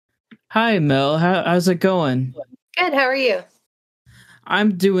Hi, Mel. How's it going? Good. How are you?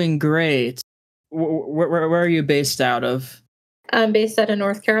 I'm doing great. Where are you based out of? I'm based out of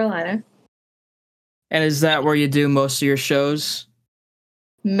North Carolina, And is that where you do most of your shows?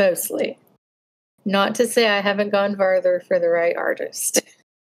 mostly. Not to say I haven't gone farther for the right artist.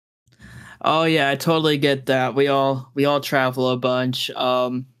 Oh yeah, I totally get that. We all travel a bunch.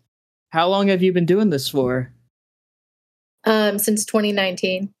 How long have you been doing this for? Since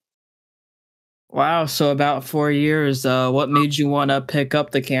 2019. Wow, so about 4 years. What made you want to pick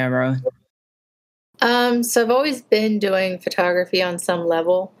up the camera? So I've always been doing photography on some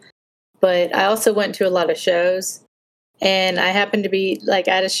level, but I also went to a lot of shows, and I happened to be like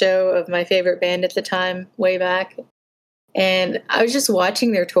at a show of my favorite band at the time, way back, and I was just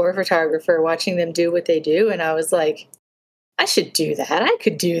watching their tour photographer, watching them do what they do, and I was like, I should do that. I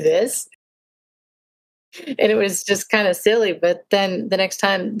could do this. And it was just kind of silly. But then the next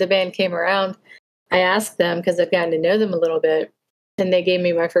time the band came around, I asked them because I've gotten to know them a little bit, and they gave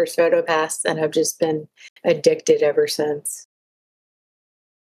me my first photo pass, and I've just been addicted ever since.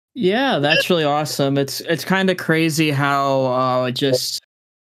 Yeah, that's really awesome. It's kind of crazy how just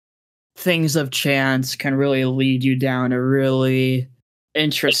things of chance can really lead you down a really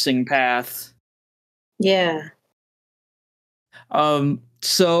interesting path. Yeah.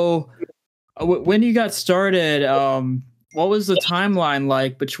 When you got started, what was the timeline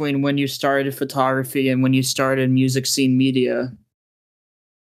like between when you started photography and when you started music scene media?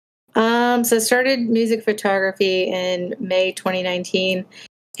 So I started music photography in May 2019,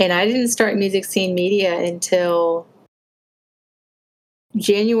 and I didn't start music scene media until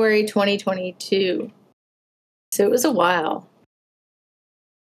January 2022. So it was a while.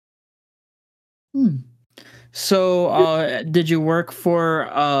 Hmm. So, did you work for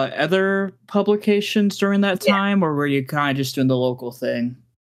other publications during that Yeah. time, or were you kind of just doing the local thing?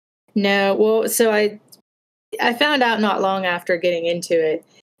 No, well, so I found out not long after getting into it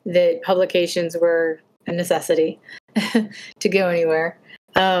that publications were a necessity to go anywhere.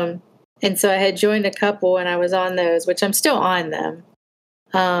 Um, and so I had joined a couple and I was on those, which I'm still on them,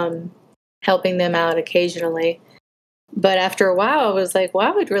 um, helping them out occasionally. But after a while, I was like, well,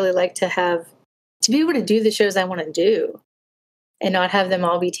 I would really like to be able to do the shows I want to do and not have them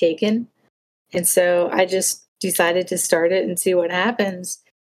all be taken. And so I just decided to start it and see what happens.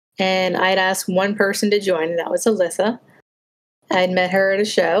 And I'd asked one person to join, and that was Alyssa. I'd met her at a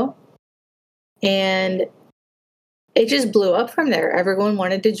show, and it just blew up from there. Everyone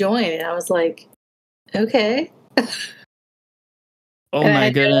wanted to join, and I was like, okay. Oh And I my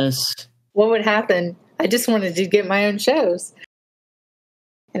had no idea goodness. what would happen. I just wanted to get my own shows.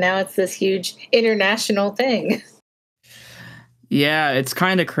 And now it's this huge international thing. Yeah, it's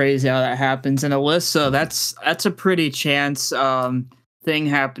kind of crazy how that happens. And Alyssa, that's a pretty chance thing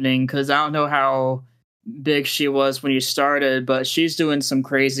happening because I don't know how big she was when you started, but she's doing some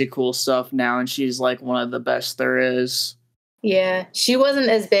crazy cool stuff now, and she's like one of the best there is. Yeah, she wasn't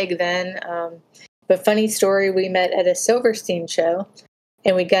as big then. But funny story, we met at a Silverstein show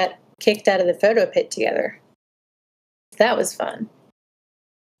and we got kicked out of the photo pit together. That was fun.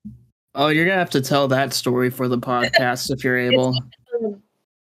 Oh, you're gonna have to tell that story for the podcast if you're It's, able. um,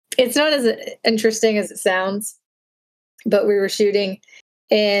 it's not as interesting as it sounds, but we were shooting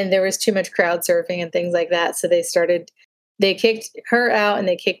and there was too much crowd surfing and things like that. So they kicked her out and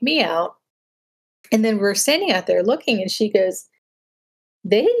they kicked me out. And then we're standing out there looking and she goes,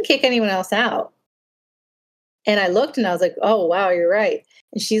 they didn't kick anyone else out. And I looked and I was like, oh, wow, you're right.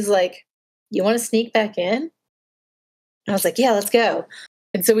 And she's like, you want to sneak back in? And I was like, yeah, let's go.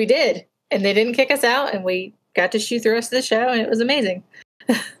 And so we did. And they didn't kick us out. And we got to shoot the rest of the show. And it was amazing.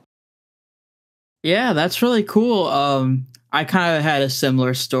 Yeah, that's really cool. I kind of had a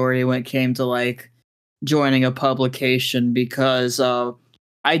similar story when it came to like joining a publication because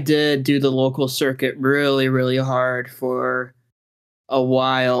I did do the local circuit really, really hard for a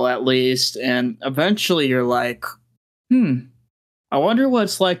while at least, and eventually you're like, hmm, I wonder what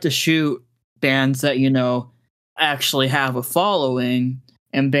it's like to shoot bands that actually have a following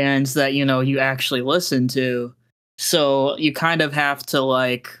and bands that you actually listen to. So you kind of have to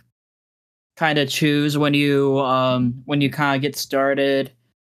like kind of choose when you kind of get started,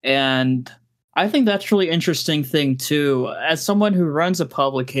 and I think that's really interesting thing too. As someone who runs a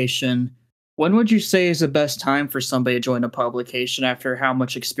publication, when would you say is the best time for somebody to join a publication after how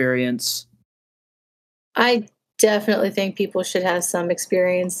much experience? I definitely think people should have some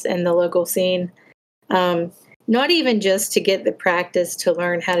experience in the local scene. Um, Not even just to get the practice to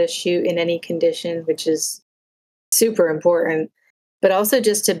learn how to shoot in any condition, which is super important, but also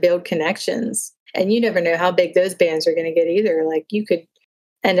just to build connections. And you never know how big those bands are going to get either. Like you could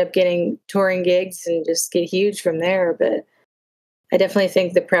end up getting touring gigs and just get huge from there. But I definitely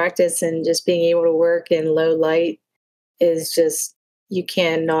think the practice and just being able to work in low light is just, you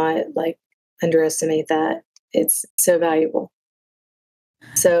cannot like underestimate that. It's so valuable.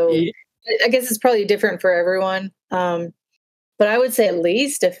 So Ye- I guess it's probably different for everyone. But I would say at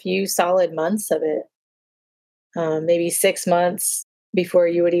least a few solid months of it, maybe 6 months before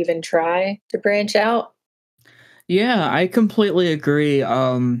you would even try to branch out. Yeah, I completely agree.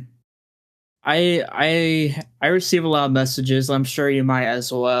 I receive a lot of messages. I'm sure you might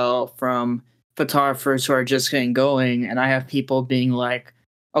as well from photographers who are just getting going, and I have people being like,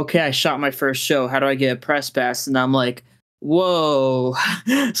 "Okay, I shot my first show. How do I get a press pass?" And I'm like, "Whoa,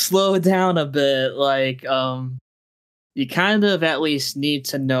 slow down a bit. Like, you kind of at least need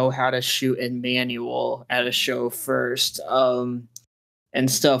to know how to shoot in manual at a show first." And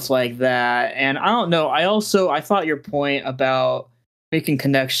stuff like that. And I don't know. I thought your point about making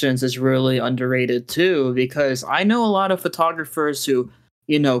connections is really underrated too, because I know a lot of photographers who,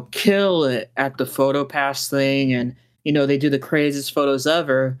 kill it at the photo pass thing, and they do the craziest photos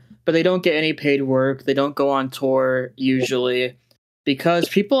ever, but they don't get any paid work. They don't go on tour usually because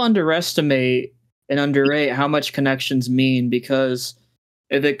people underestimate and underrate how much connections mean, because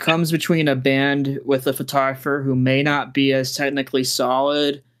if it comes between a band with a photographer who may not be as technically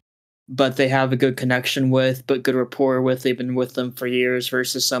solid, but they have a good connection with, but good rapport with, they've been with them for years,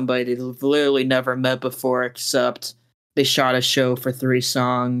 versus somebody they've literally never met before, except they shot a show for 3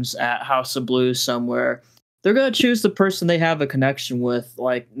 songs at House of Blues somewhere. They're going to choose the person they have a connection with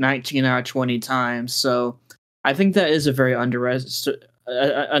like 19 out of 20 times. So I think that is a very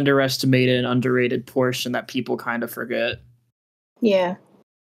underestimated and underrated portion that people kind of forget. Yeah.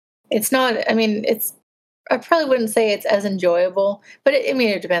 It's not, I mean, I probably wouldn't say it's as enjoyable, but I mean,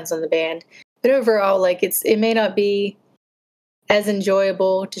 it depends on the band. But overall, like it may not be as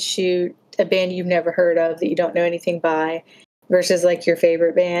enjoyable to shoot a band you've never heard of that you don't know anything by versus like your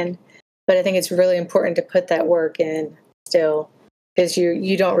favorite band. But I think it's really important to put that work in still, because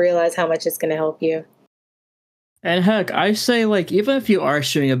you don't realize how much it's going to help you. And heck, I say, like, even if you are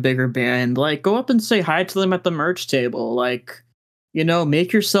shooting a bigger band, like, go up and say hi to them at the merch table. Like,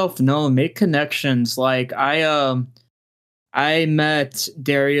 make yourself known, make connections. Like, I met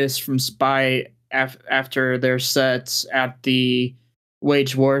Darius from Spy after their sets at the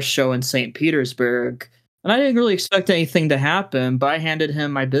Wage War show in St. Petersburg. And I didn't really expect anything to happen, but I handed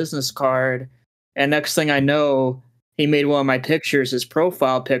him my business card. And next thing I know, he made one of my pictures, his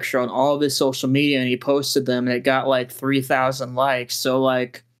profile picture, on all of his social media, and he posted them, and it got like 3,000 likes. So,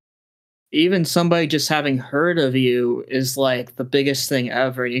 like, even somebody just having heard of you is like the biggest thing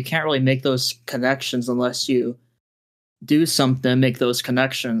ever. You can't really make those connections unless you do something, make those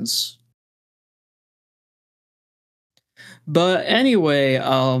connections. But anyway,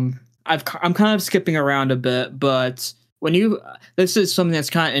 I'm kind of skipping around a bit, but when you this is something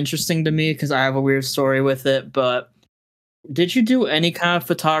that's kind of interesting to me because I have a weird story with it. But did you do any kind of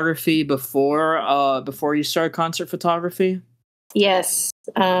photography before you started concert photography? Yes.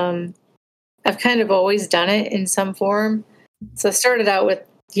 I've kind of always done it in some form. So I started out with,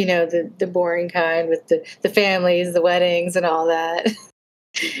 the boring kind with the families, the weddings and all that.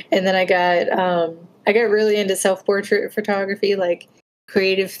 And then I got really into self-portrait photography, like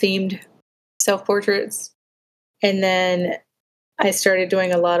creative themed self-portraits. And then I started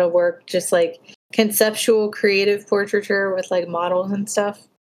doing a lot of work just like conceptual creative portraiture with like models and stuff.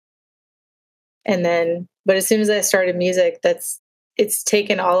 And then but as soon as I started music, it's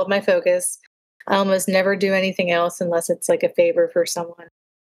taken all of my focus. I almost never do anything else unless it's like a favor for someone.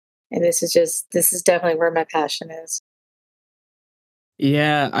 And this is definitely where my passion is.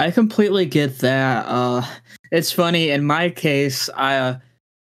 Yeah, I completely get that. It's funny in my case, I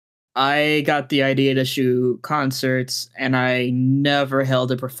got the idea to shoot concerts, and I never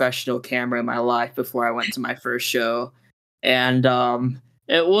held a professional camera in my life before I went to my first show. And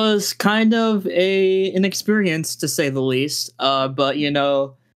it was kind of an experience to say the least. But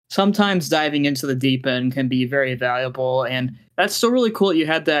sometimes diving into the deep end can be very valuable, and that's still really cool that you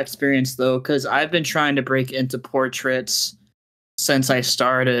had that experience though, because I've been trying to break into portraits since I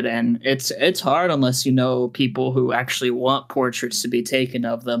started, and it's hard unless you know people who actually want portraits to be taken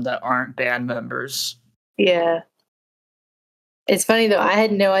of them that aren't band members. Yeah. It's funny though, I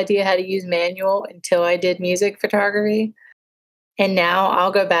had no idea how to use manual until I did music photography. And now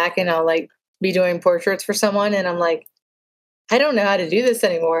I'll go back and I'll like be doing portraits for someone and I'm like, I don't know how to do this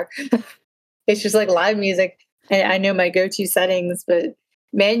anymore. It's just like live music. I know my go-to settings, but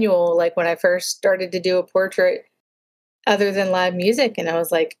manual, like when I first started to do a portrait other than live music, and I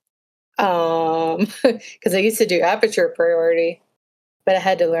was like, because I used to do aperture priority. but I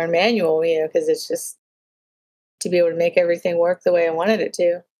had to learn manual, because it's just to be able to make everything work the way I wanted it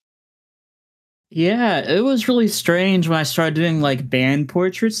to. Yeah, it was really strange when I started doing like band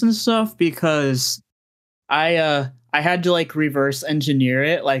portraits and stuff because I had to like reverse engineer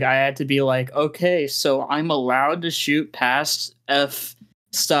it. Like I had to be like, okay, so I'm allowed to shoot past f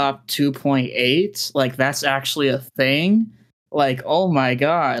stop 2.8. Like that's actually a thing. Like, oh my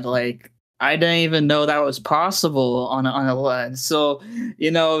god, like I didn't even know that was possible on a lens. So,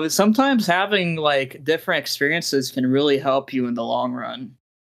 sometimes having like different experiences can really help you in the long run.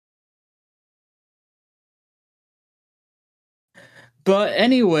 But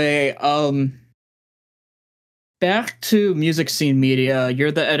anyway, back to music scene media.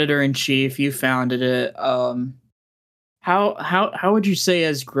 You're the editor in chief. You founded it. How would you say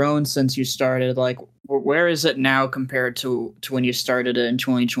has grown since you started? Like, where is it now compared to when you started it in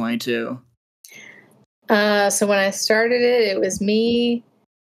 2022? So when I started it, it was me,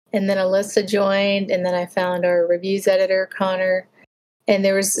 and then Alyssa joined, and then I found our reviews editor, Connor, and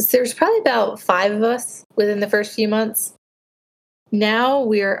there was probably about 5 of us within the first few months. Now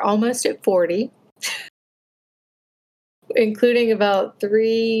we're almost at 40, including about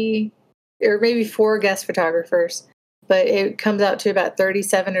 3 or maybe 4 guest photographers, but it comes out to about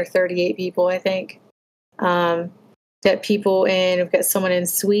 37 or 38 people, I think. Um, we've got someone in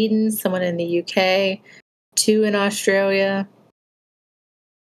Sweden, someone in the UK, 2 in Australia,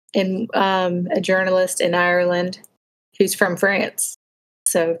 and a journalist in Ireland who's from France.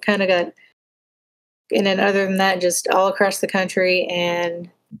 So kind of got, and then other than that, just all across the country and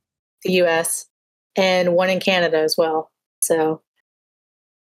the US, and 1 in Canada as well. So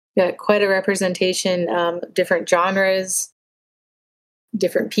got quite a representation, different genres,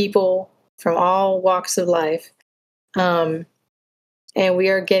 different people from all walks of life. And we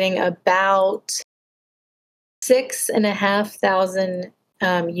are getting about 6,500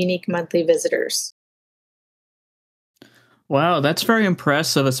 unique monthly visitors. Wow, that's very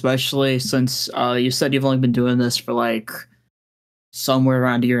impressive, especially since you said you've only been doing this for like somewhere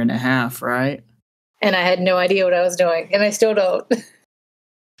around a year and a half, right? And I had no idea what I was doing, and I still don't.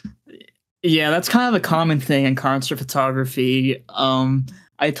 Yeah, that's kind of a common thing in concert photography.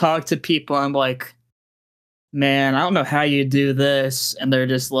 I talk to people, I'm like, man, I don't know how you do this, and they're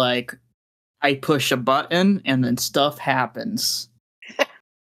just like, I push a button and then stuff happens.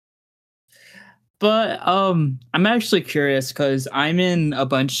 But I'm actually curious because I'm in a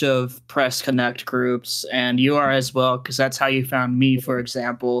bunch of press connect groups, and you are as well, because that's how you found me, for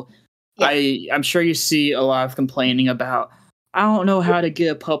example. Yeah. I'm sure you see a lot of complaining about, I don't know how to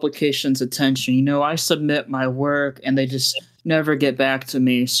get a publication's attention. I submit my work and they just never get back to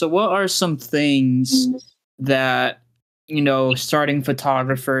me. So what are some things that starting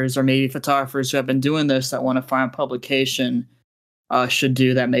photographers or maybe photographers who have been doing this that want to find publication should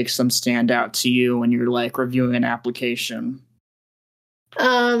do that makes them stand out to you when you're like reviewing an application?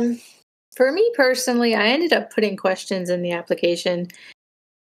 Um, for me personally, I ended up putting questions in the application.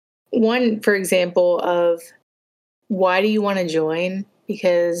 One, for example, of why do you want to join?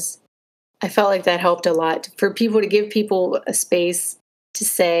 Because I felt like that helped a lot for people, to give people a space to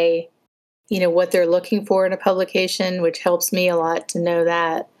say, what they're looking for in a publication, which helps me a lot to know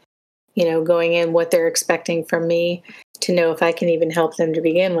that, going in, what they're expecting from me, to know if I can even help them to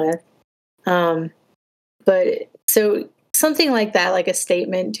begin with. But so something like that, like a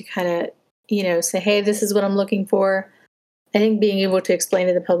statement to kind of, say, hey, this is what I'm looking for. I think being able to explain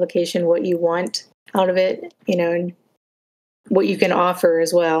to the publication what you want out of it, and what you can offer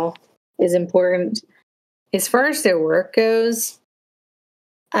as well, is important. As far as their work goes,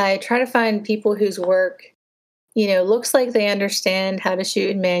 I try to find people whose work, looks like they understand how to shoot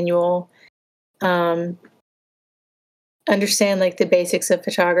in manual, um, understand like the basics of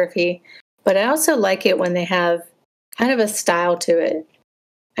photography, but I also like it when they have kind of a style to it.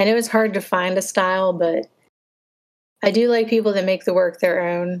 I know it's hard to find a style, but I do like people that make the work their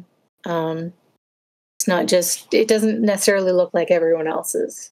own. It's not just, it doesn't necessarily look like everyone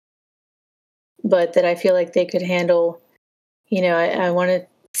else's, but that I feel like they could handle. I want to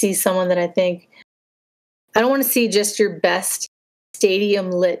see someone that I think, I don't want to see just your best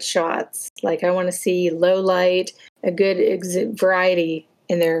stadium lit shots. Like, I want to see low light, a good variety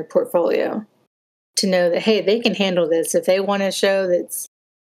in their portfolio, to know that, hey, they can handle this. If they want a show that's,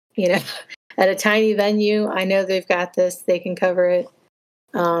 you know, at a tiny venue, I know they've got this, they can cover it.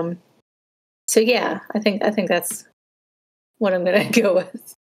 So yeah, I think that's what I'm going to go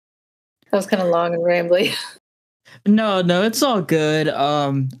with. That was kind of long and rambly. No, no, it's all good.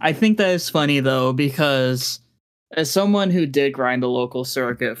 I think that is funny though, because as someone who did grind the local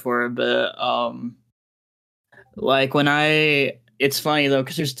circuit for a bit, like when I it's funny though,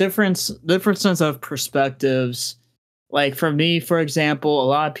 because there's differences of perspectives. Like for me, for example, a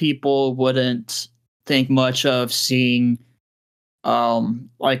lot of people wouldn't think much of seeing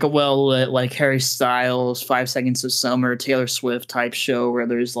like a well lit like Harry Styles, 5 Seconds of Summer, Taylor Swift type show where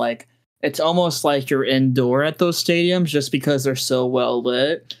there's like it's almost like you're indoor at those stadiums just because they're so well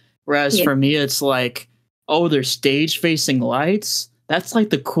lit. Whereas Yeah. for me it's like, oh, they're stage facing lights. That's like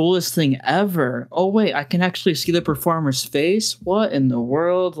the coolest thing ever. Oh wait, I can actually see the performer's face. What in the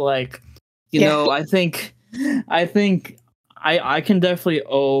world? Like, Yeah. I think I can definitely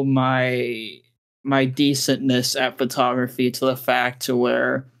owe my decentness at photography to the fact to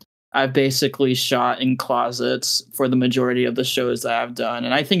where I've basically shot in closets for the majority of the shows that I've done.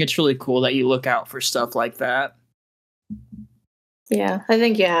 And I think it's really cool that you look out for stuff like that. Yeah, I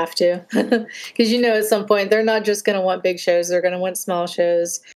think you have to. Because at some point they're not just going to want big shows, they're going to want small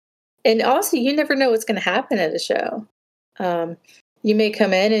shows. And also, you never know what's going to happen at a show. Um, you may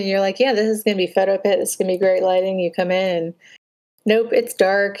come in and you're like, yeah, this is going to be photo pit. This is going to be great lighting. You come in and nope, it's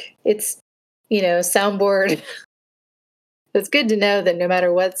dark. It's, soundboard. It's good to know that no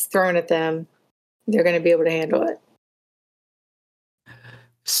matter what's thrown at them, they're going to be able to handle it.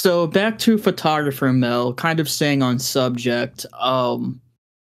 So back to photographer Mel, kind of staying on subject.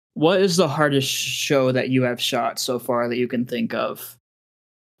 What is the hardest show that you have shot so far that you can think of?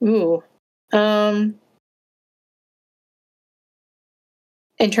 Ooh. In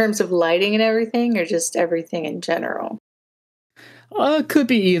terms of lighting and everything, or just everything in general? It could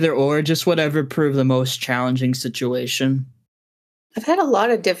be either or, just whatever proved the most challenging situation. I've had a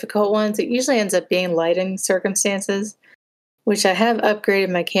lot of difficult ones. It usually ends up being lighting circumstances, which I have upgraded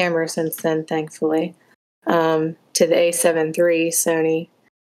my camera since then, thankfully, to the A7 III Sony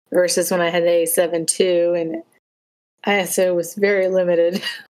versus when I had the A7 II, and ISO was very limited.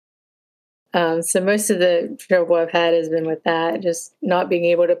 So most of the trouble I've had has been with that, just not being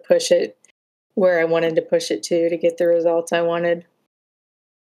able to push it where I wanted to push it to get the results I wanted.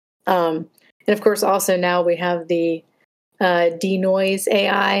 And of course, also now we have the denoise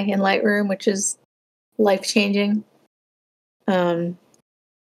AI in Lightroom, which is life changing. Other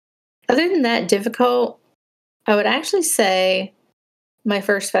than that, difficult, I would actually say my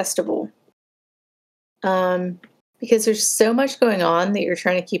first festival. Because there's so much going on that you're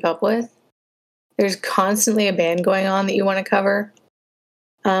trying to keep up with. There's constantly a band going on that you want to cover.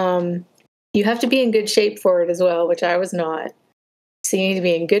 You have to be in good shape for it as well, which I was not. So you need to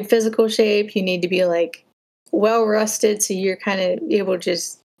be in good physical shape. You need to be like well rusted, so you're kind of able to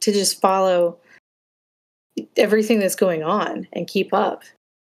just follow everything that's going on and keep up.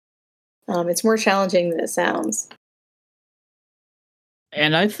 It's more challenging than it sounds.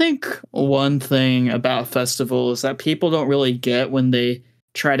 And I think one thing about festivals that people don't really get when they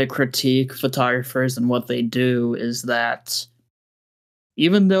try to critique photographers and what they do is that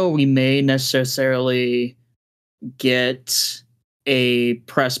even though we may necessarily get a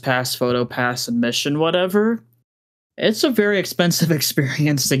press pass, photo pass, admission, whatever, it's a very expensive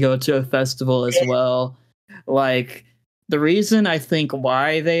experience to go to a festival as well. Like, the reason I think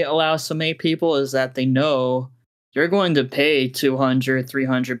why they allow so many people is that they know you're going to pay 200,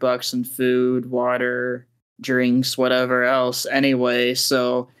 $300 in food, water, drinks, whatever else anyway.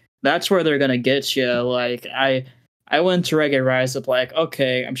 So that's where they're going to get you. Like, I went to Reggae Rise Up like,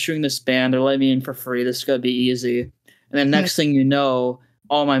 okay, I'm shooting this band. They're letting me in for free. This is going to be easy. And then next thing you know,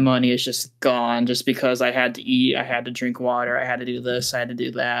 all my money is just gone just because I had to eat, I had to drink water, I had to do this, I had to do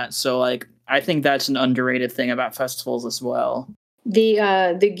that. So like I think that's an underrated thing about festivals as well.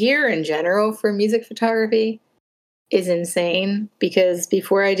 The gear in general for music photography is insane because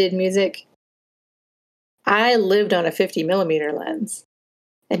before I did music, I lived on a 50 millimeter lens.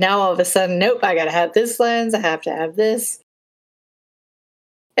 And now all of a sudden, nope, I got to have this lens. I have to have this.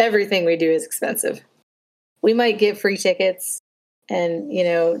 Everything we do is expensive. We might get free tickets and,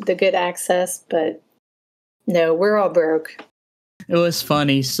 the good access, but no, we're all broke. It was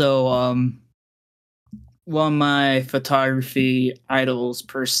funny. So, one of my photography idols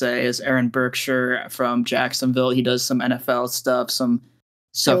per se is Aaron Berkshire from Jacksonville. He does some NFL stuff, some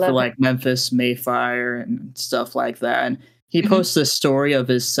stuff for like Memphis Mayfire and stuff like that. And he posted a story of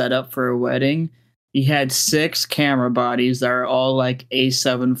his setup for a wedding. He had 6 camera bodies that are all like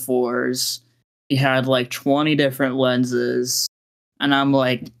A7 IVs. He had like 20 different lenses. And I'm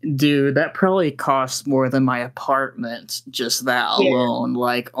like, dude, that probably costs more than my apartment, just that alone.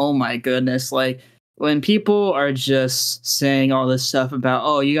 Like, oh my goodness. Like, when people are just saying all this stuff about,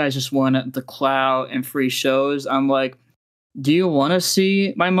 oh, you guys just want the clout and free shows, I'm like, do you want to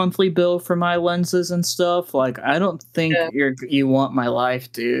see my monthly bill for my lenses and stuff? Like, I don't think you want my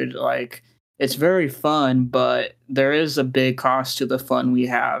life, dude. Like, it's very fun, but there is a big cost to the fun we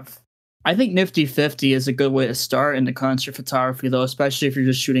have. I think Nifty 50 is a good way to start into concert photography, though, especially if you're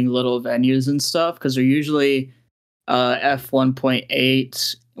just shooting little venues and stuff, because they're usually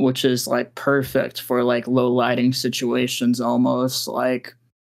f1.8, which is like perfect for like low lighting situations almost. Like,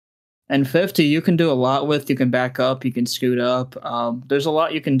 and 50, you can do a lot with. You can back up, you can scoot up. There's a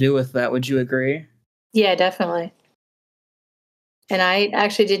lot you can do with that. Would you agree? Yeah, definitely. And I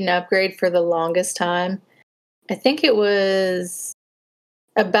actually did an upgrade for the longest time. I think it was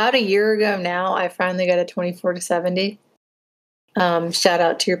about a year ago now. I finally got a 24 to 70. Shout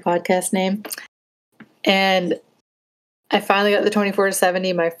out to your podcast name. And I finally got the 24 to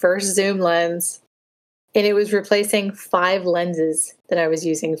 70, my first zoom lens. And it was replacing 5 lenses that I was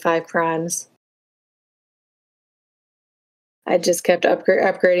using, 5 primes. I just kept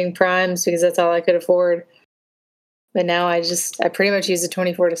upgrading primes because that's all I could afford. But now I pretty much use a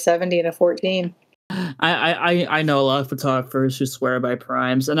 24 to 70 and a 14. I know a lot of photographers who swear by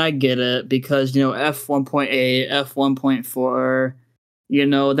primes, and I get it because f1.8,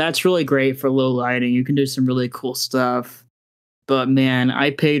 f1.4, that's really great for low lighting. You can do some really cool stuff. But man,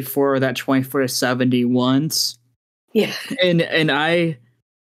 I paid for that 24 to 70 once. Yeah. And I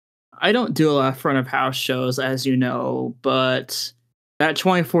don't do a lot of front of house shows, as you know, but that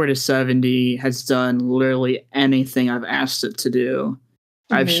 24 to 70 has done literally anything I've asked it to do.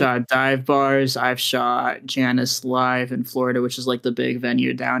 I've shot dive bars. I've shot Janus Live in Florida, which is like the big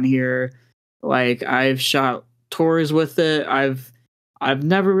venue down here. Like I've shot tours with it. I've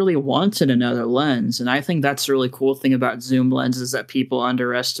never really wanted another lens, and I think that's the really cool thing about zoom lenses that people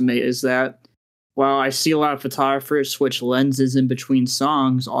underestimate is that while I see a lot of photographers switch lenses in between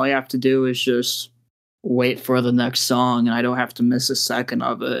songs, all you have to do is just wait for the next song, and I don't have to miss a second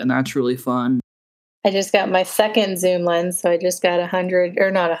of it, and that's really fun. I just got my second zoom lens, so I just got 100,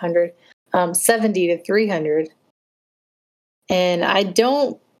 or not 100, 70 to 300. And I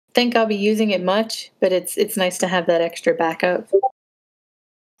don't think I'll be using it much, but it's nice to have that extra backup.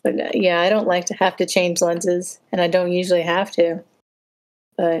 But yeah, I don't like to have to change lenses, and I don't usually have to.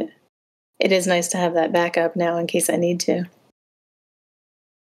 But it is nice to have that backup now in case I need to.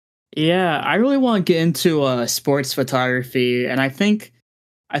 Yeah, I really want to get into sports photography, and I think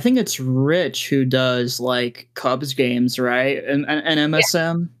it's Rich who does like Cubs games, right? And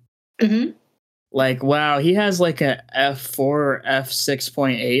MSM. Yeah. Mm-hmm. Like, wow, he has like a f4 or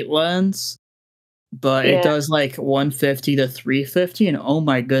f6.8 lens, but it Yeah. does like 150 to 350, and oh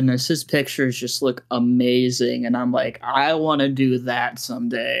my goodness, his pictures just look amazing. And I'm like, I want to do that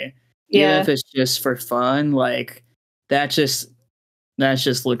someday, even Yeah. if it's just for fun. Like that just that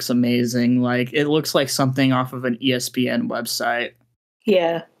just looks amazing. Like it looks like something off of an ESPN website.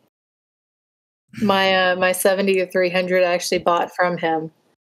 Yeah. My 70 to 300 I actually bought from him.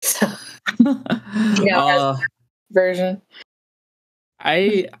 So, has uh, version.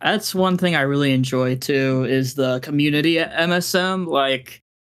 I that's one thing I really enjoy too is the community at MSM. Like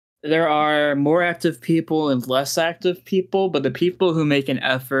there are more active people and less active people, but the people who make an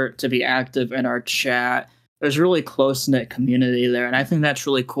effort to be active in our chat, there's really close knit community there, and I think that's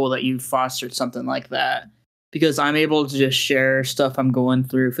really cool that you fostered something like that because I'm able to just share stuff I'm going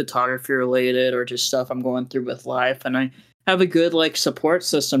through, photography related, or just stuff I'm going through with life, and I have a good like support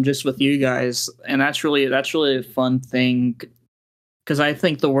system just with you guys, and that's really a fun thing because I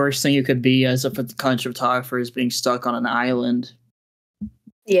think the worst thing you could be as a country photographer is being stuck on an island.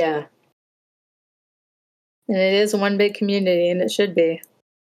 Yeah. And it is one big community, and it should be.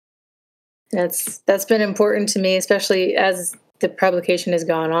 That's been important to me, especially as the publication has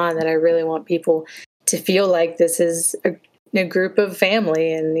gone on, that I really want people to feel like this is a group of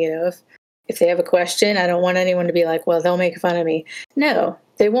family. And, if they have a question, I don't want anyone to be like, well, they'll make fun of me. No,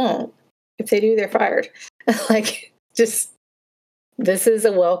 they won't. If they do, they're fired. Like, just, this is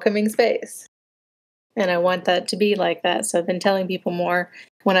a welcoming space. And I want that to be like that. So I've been telling people more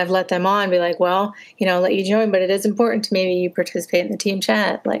when I've let them on, be like, well, I'll let you join, but it is important to me that you participate in the team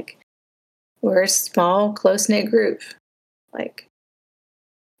chat. Like, we're a small, close-knit group. Like,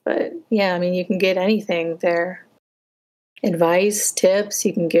 but yeah, I mean, you can get anything there. Advice, tips,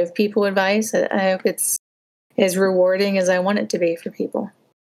 you can give people advice. I hope it's as rewarding as I want it to be for people.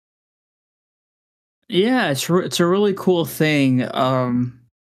 Yeah, it's a really cool thing.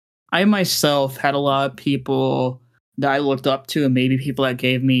 I myself had a lot of people that I looked up to, and maybe people that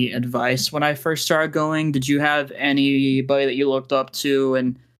gave me advice when I first started going. Did you have anybody that you looked up to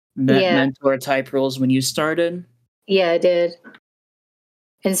and Yeah. mentor type roles when you started? Yeah, I did.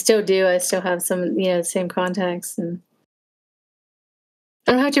 And still do. I still have some, same contacts, and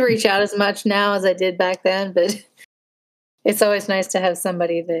I don't have to reach out as much now as I did back then, but It's always nice to have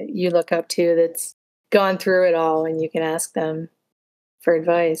somebody that you look up to that's gone through it all and you can ask them for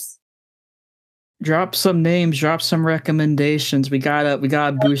advice. Drop some names, drop some recommendations. We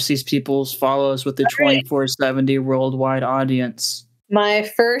gotta boost these people's follows with the All right. 24/70 worldwide audience. My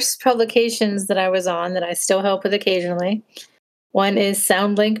first publications that I was on that I still help with occasionally. One is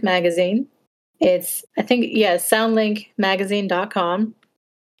SoundLink Magazine. It's, I think, yeah, soundlinkmagazine.com.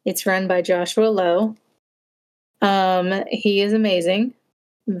 It's run by Joshua Lowe. He is amazing,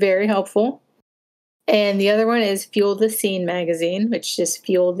 very helpful. And the other one is Fuel the Scene Magazine, which is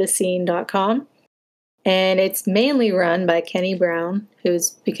fuelthescene.com. And it's mainly run by Kenny Brown, who's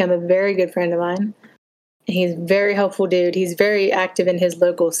become a very good friend of mine. He's a very helpful dude. He's very active in his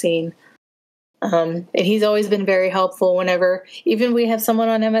local scene. And he's always been very helpful whenever, even we have someone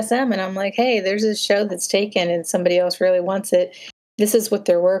on MSM and I'm like, hey, there's a show that's taken and somebody else really wants it. This is what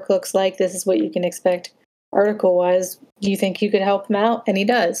their work looks like. This is what you can expect article wise. Do you think you could help him out? And he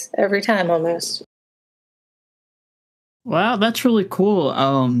does every time almost. Wow, that's really cool.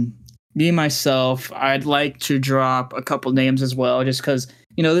 Me myself, I'd like to drop a couple names as well, just because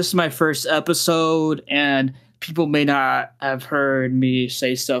this is my first episode, and people may not have heard me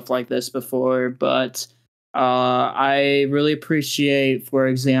say stuff like this before. But I really appreciate, for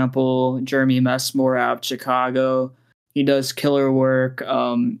example, Jeremy Messmore out of Chicago. He does killer work.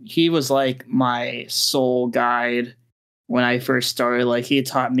 He was like my soul guide when I first started. Like he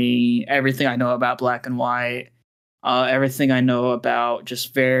taught me everything I know about black and white, everything I know about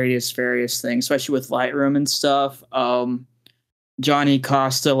just various things, especially with Lightroom and stuff. Johnny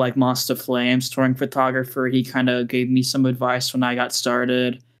Costa, like Mosta Flames, touring photographer, he kind of gave me some advice when I got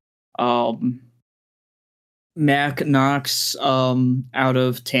started. Um, Mac Knox, out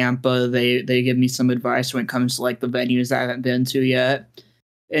of Tampa, they give me some advice when it comes to like the venues I haven't been to yet,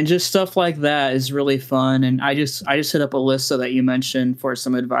 and just stuff like that is really fun. And I just hit up Alyssa that you mentioned for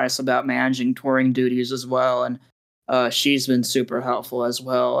some advice about managing touring duties as well, and she's been super helpful as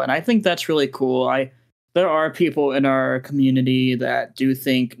well. And I think that's really cool. I There are people in our community that do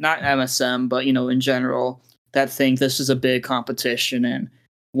think, not MSM, but in general, that think this is a big competition, and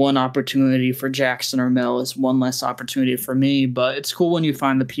one opportunity for Jackson or Mel is one less opportunity for me. But it's cool when you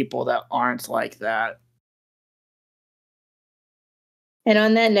find the people that aren't like that. And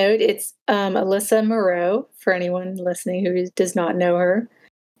on that note, it's Alyssa Moreau for anyone listening who does not know her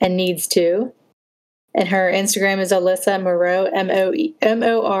and needs to. And her Instagram is Alyssa Moreau,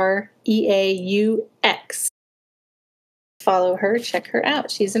 Moreaux. Follow her, check her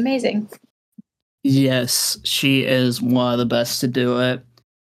out. She's amazing. Yes, she is one of the best to do it.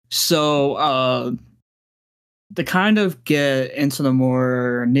 So, to kind of get into the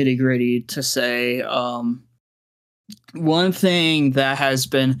more nitty gritty, to say, one thing that has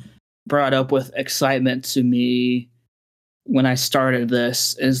been brought up with excitement to me when I started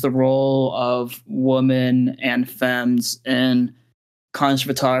this is the role of women and femmes in concert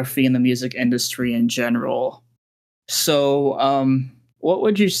photography and the music industry in general. So, what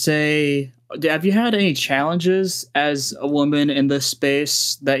would you say? Have you had any challenges as a woman in this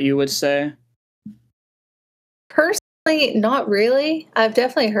space that you would say? Personally, not really. I've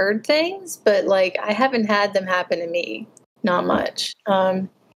definitely heard things, but like I haven't had them happen to me. Not much.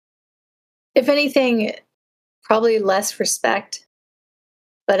 If anything, probably less respect,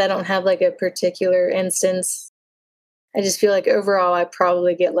 but I don't have like a particular instance. I just feel like overall I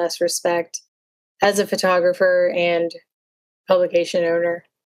probably get less respect as a photographer and publication owner,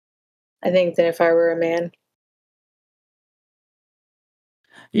 I think, than if I were a man.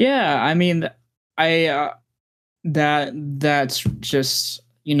 Yeah, I mean, I that's just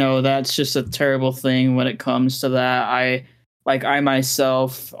a terrible thing when it comes to that. I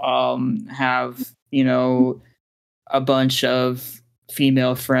myself have a bunch of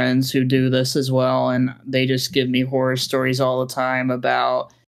female friends who do this as well, and they just give me horror stories all the time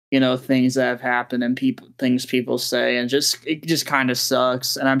about things that have happened and things people say, and it just kind of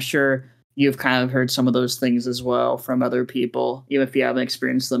sucks. And I'm sure you've kind of heard some of those things as well from other people, even if you haven't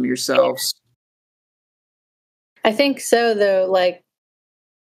experienced them yourselves. I think so though, like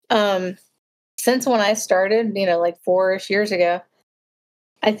um since when I started, like 4-ish years ago,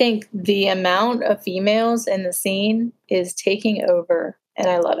 I think the amount of females in the scene is taking over and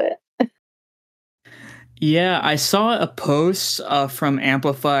I love it. Yeah, I saw a post from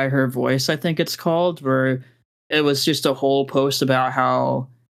Amplify Her Voice, I think it's called, where it was just a whole post about how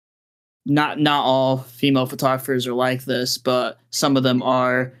not all female photographers are like this, but some of them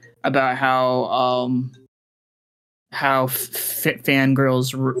are, about how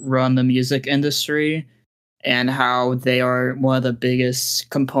fangirls run the music industry, and how they are one of the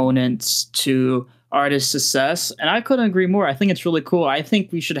biggest components to artist success. And I couldn't agree more. I think it's really cool. I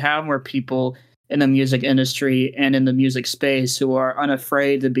think we should have more people in the music industry and in the music space who are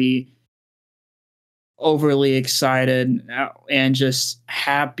unafraid to be overly excited and just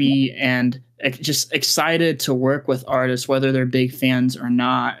happy and just excited to work with artists, whether they're big fans or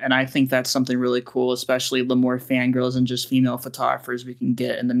not. And I think that's something really cool, especially the more fangirls and just female photographers we can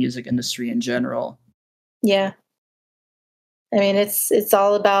get in the music industry in general. Yeah. I mean, it's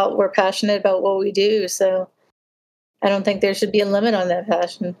all about, we're passionate about what we do, so I don't think there should be a limit on that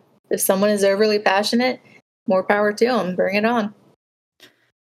passion. If someone is overly passionate, more power to them. Bring it on.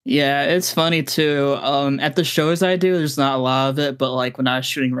 Yeah, it's funny too. At the shows I do, there's not a lot of it, but like when I was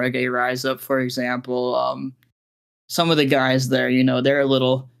shooting Reggae Rise Up, for example, some of the guys there, they're a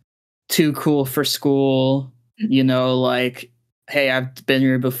little too cool for school, like, hey, I've been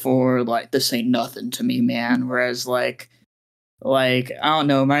here before, like this ain't nothing to me, man. Whereas like I don't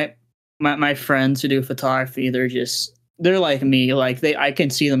know, my friends who do photography, they're like me. Like I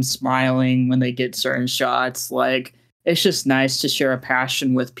can see them smiling when they get certain shots. Like it's just nice to share a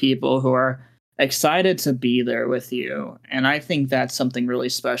passion with people who are excited to be there with you. And I think that's something really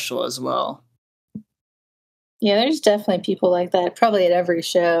special as well. Yeah, there's definitely people like that, probably at every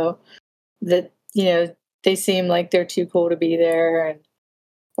show, that, they seem like they're too cool to be there. And,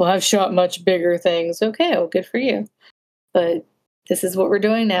 well, I've shot much bigger things. Okay, well, good for you. But this is what we're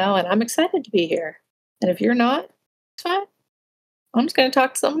doing now, and I'm excited to be here. And if you're not, it's fine. I'm just going to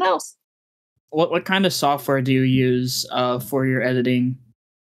talk to someone else. What kind of software do you use for your editing?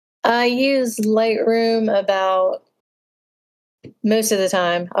 I use Lightroom about most of the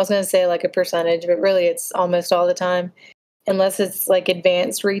time. I was going to say like a percentage, but really it's almost all the time, unless it's like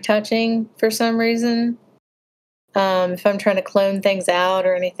advanced retouching for some reason. If I'm trying to clone things out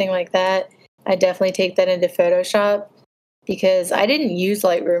or anything like that, I definitely take that into Photoshop, because I didn't use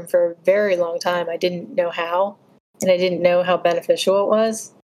Lightroom for a very long time. I didn't know how, and I didn't know how beneficial it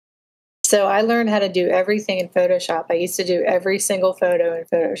was. So I learned how to do everything in Photoshop. I used to do every single photo in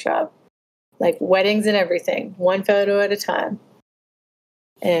Photoshop, like weddings and everything, one photo at a time.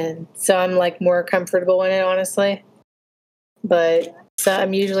 And so I'm like more comfortable in it, honestly. But so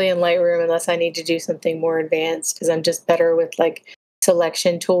I'm usually in Lightroom unless I need to do something more advanced, because I'm just better with like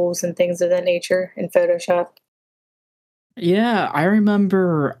selection tools and things of that nature in Photoshop. Yeah, I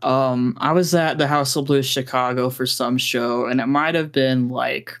remember I was at the House of Blues Chicago for some show, and it might have been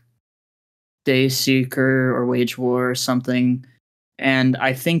like Dayseeker or Wage War or something. And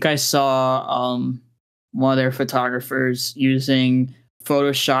I think I saw one of their photographers using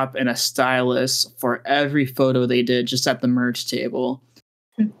Photoshop and a stylus for every photo they did just at the merch table.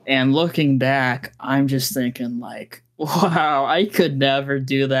 And looking back, I'm just thinking like, wow, I could never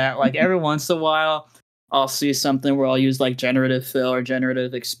do that. Like every once in a while, I'll see something where I'll use like generative fill or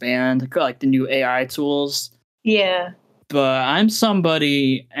generative expand, like the new AI tools. Yeah. But I'm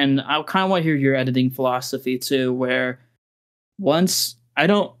somebody, and I kind of want to hear your editing philosophy too, where once I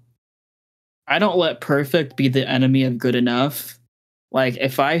don't let perfect be the enemy of good enough. Like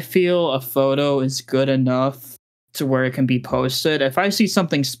if I feel a photo is good enough to where it can be posted, if I see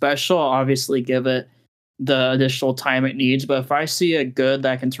something special, I'll obviously give it the additional time it needs. But if I see a good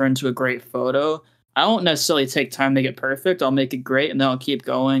that can turn into a great photo, I won't necessarily take time to get perfect. I'll make it great and then I'll keep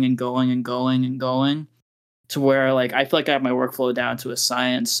going and going and going and going to where like I feel like I have my workflow down to a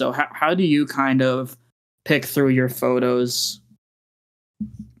science. So how do you kind of pick through your photos?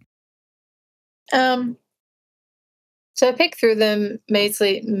 Um, so I pick through them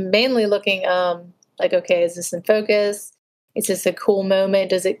mainly looking like, okay, is this in focus? Is this a cool moment?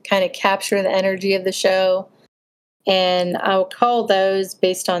 Does it kind of capture the energy of the show? And I'll call those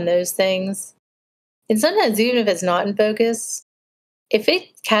based on those things. And sometimes even if it's not in focus, if it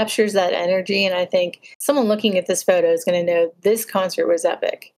captures that energy and I think someone looking at this photo is going to know this concert was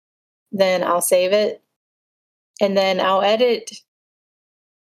epic, then I'll save it. And then I'll edit,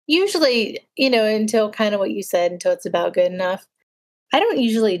 usually, until kind of what you said, until it's about good enough. I don't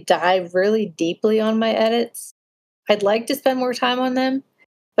usually dive really deeply on my edits. I'd like to spend more time on them,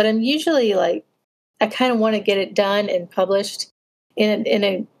 but I'm usually like, I kind of want to get it done and published in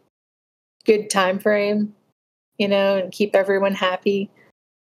a good time frame, and keep everyone happy.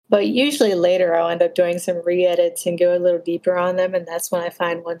 But usually later I'll end up doing some re-edits and go a little deeper on them, and that's when I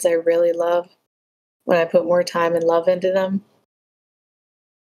find ones I really love, when I put more time and love into them.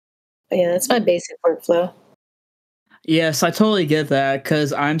 But yeah, that's my basic workflow. Yes, I totally get that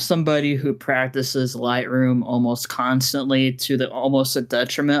because I'm somebody who practices Lightroom almost constantly to the almost a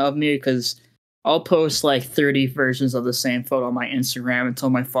detriment of me because I'll post like 30 versions of the same photo on my Instagram until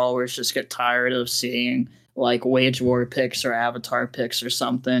my followers just get tired of seeing like wage war pics or avatar pics or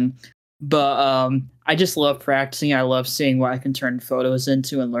something. But I just love practicing. I love seeing what I can turn photos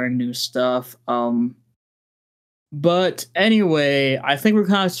into and learn new stuff. But anyway, I think we're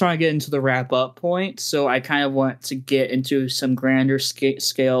kind of trying to get into the wrap up point. So I kind of want to get into some grander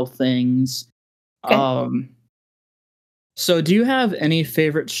scale things. Okay. Um, so do you have any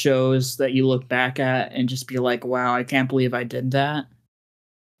favorite shows that you look back at and just be like, wow, I can't believe I did that?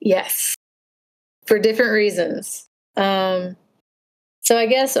 Yes, for different reasons. Um, so I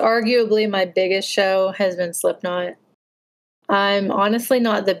guess arguably my biggest show has been Slipknot. I'm honestly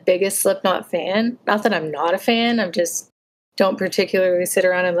not the biggest Slipknot fan. Not that I'm not a fan, I'm just don't particularly sit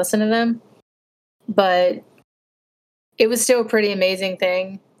around and listen to them. But it was still a pretty amazing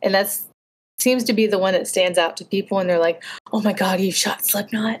thing. And that's seems to be the one that stands out to people and they're like, "Oh my god, you've shot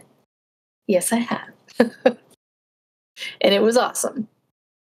Slipknot?" Yes, I have. And it was awesome.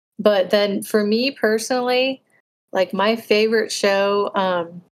 But then for me personally, like my favorite show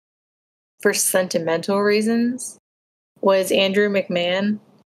for sentimental reasons was Andrew McMahon.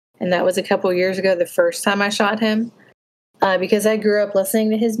 And that was a couple years ago, the first time I shot him, because I grew up listening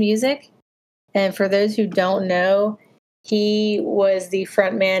to his music. And for those who don't know, he was the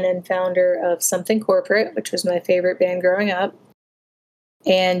frontman and founder of Something Corporate, which was my favorite band growing up,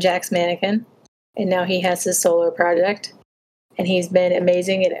 and Jack's Mannequin. And now he has his solo project. And he's been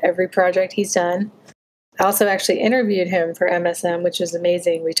amazing at every project he's done. I also actually interviewed him for MSM, which was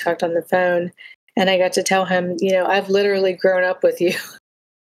amazing. We talked on the phone, and I got to tell him, you know, I've literally grown up with you.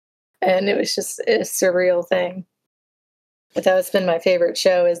 And it was just a surreal thing. But that's been my favorite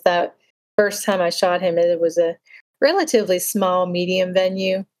show is that first time I shot him, it was a relatively small, medium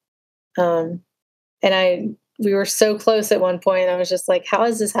venue. Um, and we were so close at one point. I was just like, how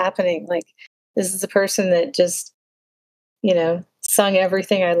is this happening? Like, this is a person that just, you know, sung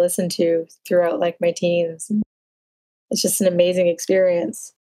everything I listened to throughout like my teens. It's just an amazing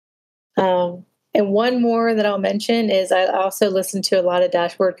experience. And one more that I'll mention is I also listened to a lot of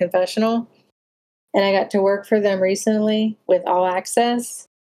Dashboard Confessional, and I got to work for them recently with All Access.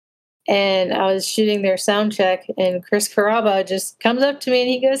 And I was shooting their sound check, and Chris Caraba just comes up to me and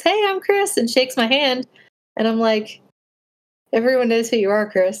he goes, "Hey, I'm Chris," and shakes my hand. And I'm like, "Everyone knows who you are,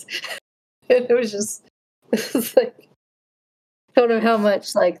 Chris." And it was like, told him how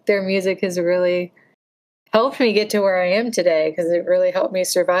much like their music has really helped me get to where I am today because it really helped me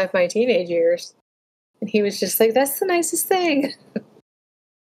survive my teenage years. And he was just like, "That's the nicest thing."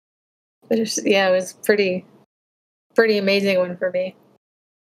 But yeah, it was pretty amazing one for me.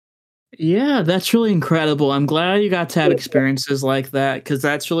 Yeah, that's really incredible. I'm glad you got to have experiences like that because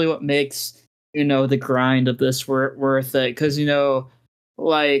that's really what makes, the grind of this worth it. Because,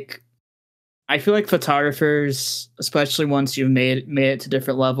 like, I feel like photographers, especially once you've made it to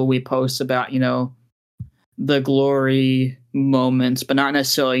different level, we post about, the glory moments, but not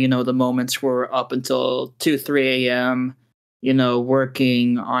necessarily, the moments where we're up until 2, 3 a.m.,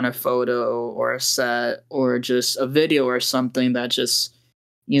 working on a photo or a set or just a video or something that just,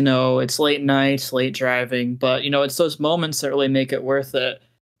 it's late nights, late driving, but it's those moments that really make it worth it.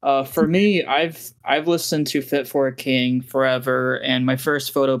 For me, I've listened to Fit for a King forever, and my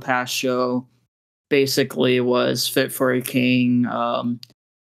first photo pass show basically was Fit for a King,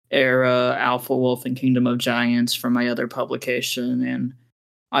 era, Alpha Wolf, and Kingdom of Giants from my other publication, and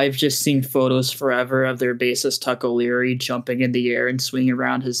I've just seen photos forever of their bassist Tuck O'Leary jumping in the air and swinging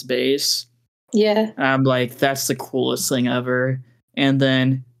around his bass. Yeah. And I'm like, that's the coolest thing ever. And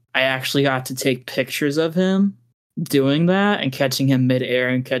then I actually got to take pictures of him doing that and catching him midair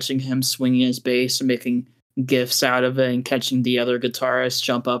and catching him swinging his bass and making gifs out of it and catching the other guitarists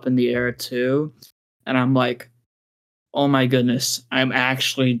jump up in the air too. And I'm like, oh my goodness, I'm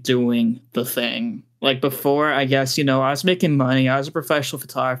actually doing the thing. Like before, I guess, I was making money. I was a professional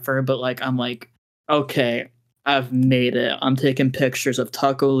photographer, but like, I'm like, okay, I've made it. I'm taking pictures of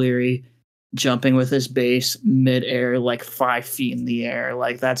Tuck O'Leary jumping with his bass midair, like 5 feet in the air.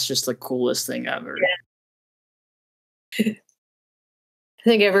 Like, that's just the coolest thing ever. I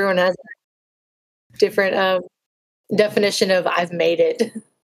think everyone has a different definition of "I've made it."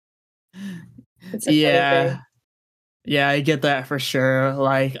 It's a funny Yeah. thing. Yeah, I get that for sure.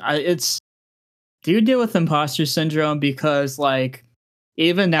 Like, do you deal with imposter syndrome? Because, like,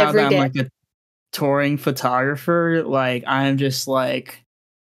 even now that Every I'm day. like a touring photographer, like I'm just like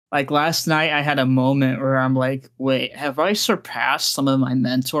last night I had a moment where I'm like, wait, have I surpassed some of my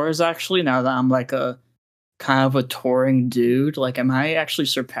mentors actually now that I'm like a kind of a touring dude? Like am I actually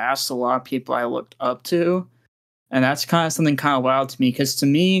surpassed a lot of people I looked up to? And that's kind of something kind of wild to me because to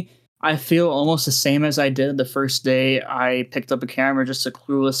me, I feel almost the same as I did the first day I picked up a camera, just a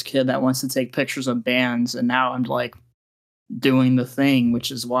clueless kid that wants to take pictures of bands. And now I'm like doing the thing,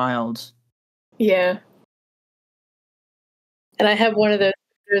 which is wild. Yeah. And I have one of those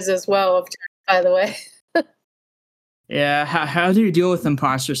pictures as well, by the way. Yeah, how do you deal with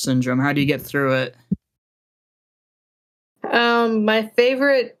imposter syndrome? How do you get through it? My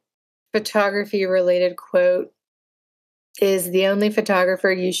favorite photography related quote is the only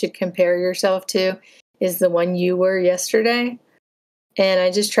photographer you should compare yourself to is the one you were yesterday. And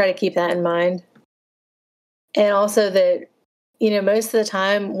I just try to keep that in mind. And also that, most of the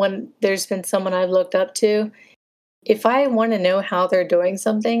time when there's been someone I've looked up to, if I want to know how they're doing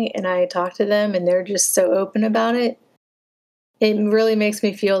something and I talk to them and they're just so open about it, it really makes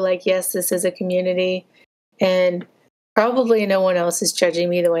me feel like, yes, this is a community and probably no one else is judging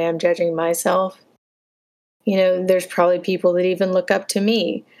me the way I'm judging myself. There's probably people that even look up to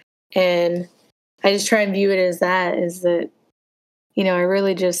me. And I just try and view it as that, is that,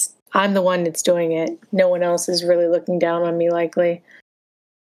 I'm the one that's doing it. No one else is really looking down on me likely.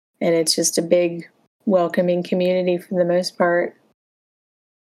 And it's just a big welcoming community for the most part.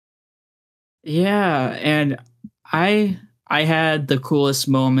 Yeah, and I had the coolest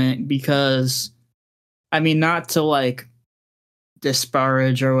moment because I mean not to like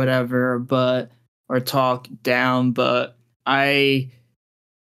disparage or whatever, but or talk down, but I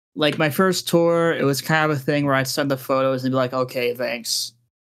like my first tour, it was kind of a thing where I'd send the photos and be like, okay, thanks.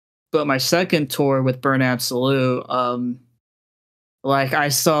 But my second tour with Burn Absolute, like I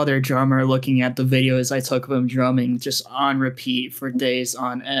saw their drummer looking at the videos I took of him drumming just on repeat for days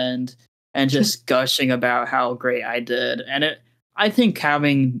on end and just gushing about how great I did. And I think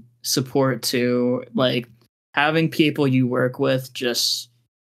having support too, like having people you work with just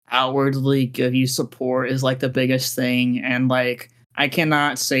outwardly give you support is like the biggest thing. And like I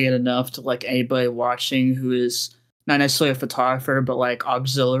cannot say it enough to like anybody watching who is not necessarily a photographer, but like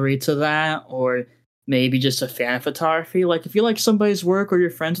auxiliary to that, or maybe just a fan of photography. Like if you like somebody's work or you're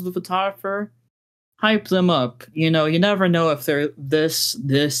friends with a photographer, hype them up. You never know if they're this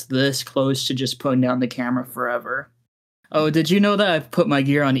close to just putting down the camera forever. Oh, did you know that I've put my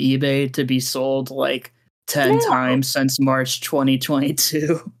gear on eBay to be sold like 10 No, times since March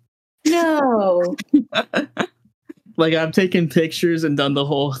 2022? no. Like I've taken pictures and done the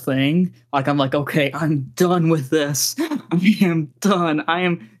whole thing. Like I'm like, okay, I'm done with this. I am done. I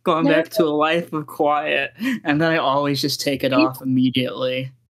am going No, back to a life of quiet. And then I always just take it off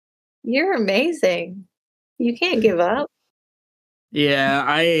immediately. you're amazing. You can't give up.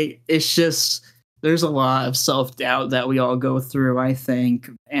 Yeah, it's just there's a lot of self-doubt that we all go through, I think.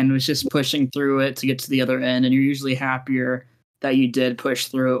 And it's just pushing through it to get to the other end. And you're usually happier that you did push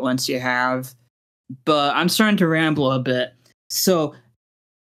through it once you have. But I'm starting to ramble a bit. So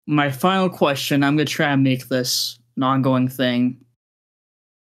my final question, I'm going to try and make this an ongoing thing.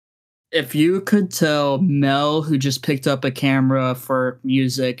 If you could tell Mel, who just picked up a camera for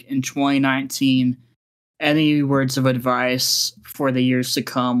music in 2019, any words of advice for the years to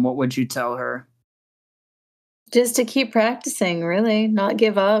come, what would you tell her? Just to keep practicing, really, not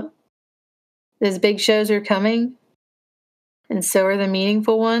give up. Those big shows are coming, and so are the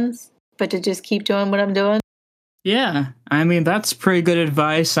meaningful ones, but to just keep doing what I'm doing. Yeah, I mean, that's pretty good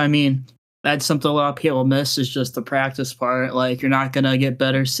advice. I mean, that's something a lot of people miss is just the practice part. Like, you're not going to get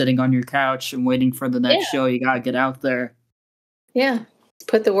better sitting on your couch and waiting for the next Yeah. show. You got to get out there. Yeah.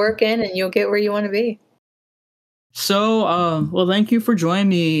 Put the work in and you'll get where you want to be. So, well, thank you for joining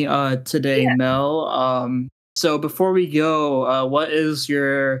me today, Yeah. Mel. So before we go, what is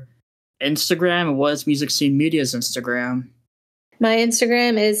your Instagram and what is Music Scene Media's Instagram? My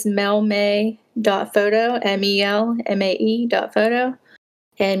Instagram is melmae.photo, melmae.photo.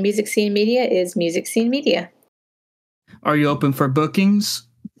 And Music Scene Media is Music Scene Media. Are you open for bookings?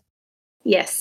 Yes.